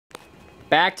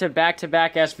Back to back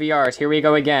SVRs. Here we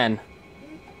go again.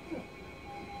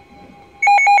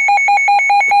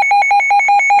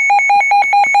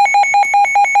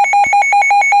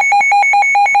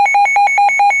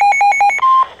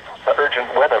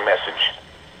 Urgent weather message.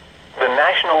 The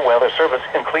National Weather Service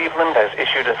in Cleveland has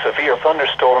issued a severe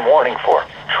thunderstorm warning for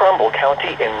Trumbull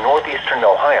County in northeastern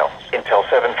Ohio until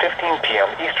 7:15 p.m.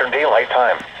 Eastern Daylight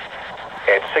Time.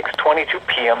 At 6:22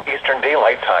 p.m. Eastern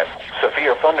Daylight Time,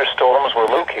 severe thunderstorms were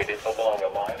located along a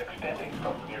line extending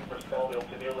from near Bristolville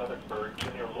to near Rutherford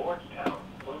to near Lordstown,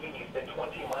 moving east at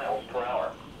 20 miles per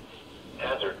hour.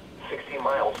 Hazard, 60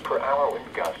 miles per hour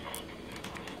wind gusts.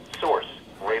 Source,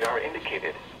 radar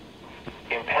indicated.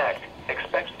 Impact,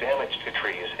 expects damage to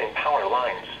trees and power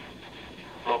lines.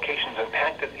 Locations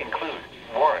impacted include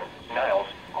Warren, Niles,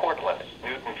 Cortland,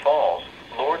 Newton Falls,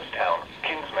 Lordstown,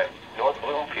 Kinsman, North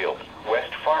Bloomfield,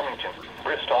 West Farmington,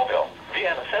 Bristolville,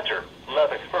 Vienna Center,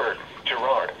 Levicksburg,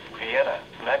 Girard, Vienna,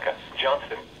 Mecca,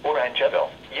 Johnston, Orangeville,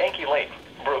 Yankee Lake,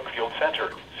 Brookfield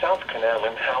Center, South Canal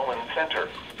and Howland Center.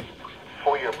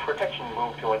 For your protection,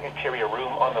 move to an interior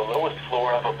room on the lowest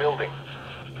floor of a building.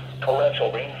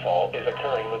 Torrential rainfall is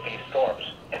occurring with these storms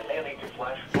and may lead to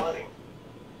flash flooding.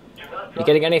 You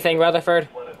getting anything, Rutherford?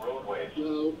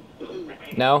 No.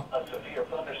 No? A severe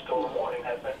thunderstorm warning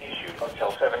has been issued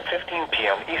until 7:15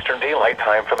 p.m. Eastern Daylight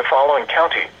Time for the following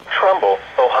county: Trumbull,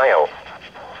 Ohio.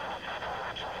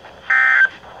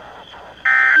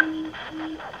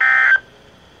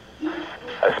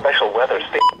 A special weather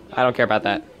state. I don't care about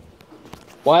that.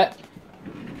 What?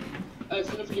 A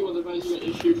significant weather advisory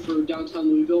issued for downtown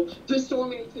Louisville. The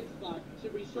storm intensified.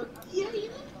 Should we start?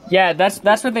 Yeah,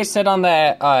 that's what they said on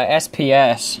the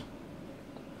SPS.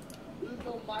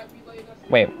 Louisville might be late enough.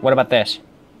 Wait, what about this?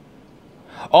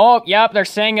 Oh, yep, they're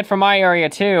saying it from my area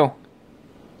too.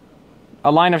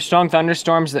 A line of strong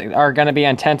thunderstorms that are going to be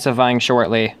intensifying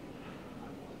shortly.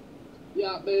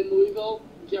 Yeah, but in Louisville,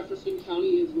 Jefferson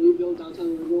County is Louisville,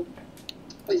 downtown Louisville.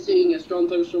 They're saying a strong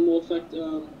thunderstorm will affect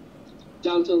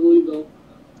downtown Louisville,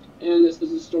 and this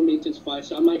is a storm may intensify,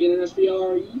 so I might get an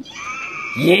SVR.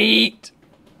 Yeet!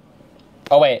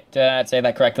 Oh wait, did I not say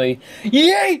that correctly?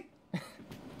 Yeet!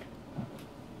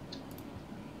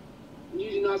 You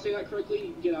did not say that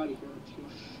correctly, get out of here.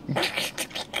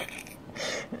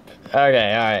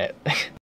 Okay, alright.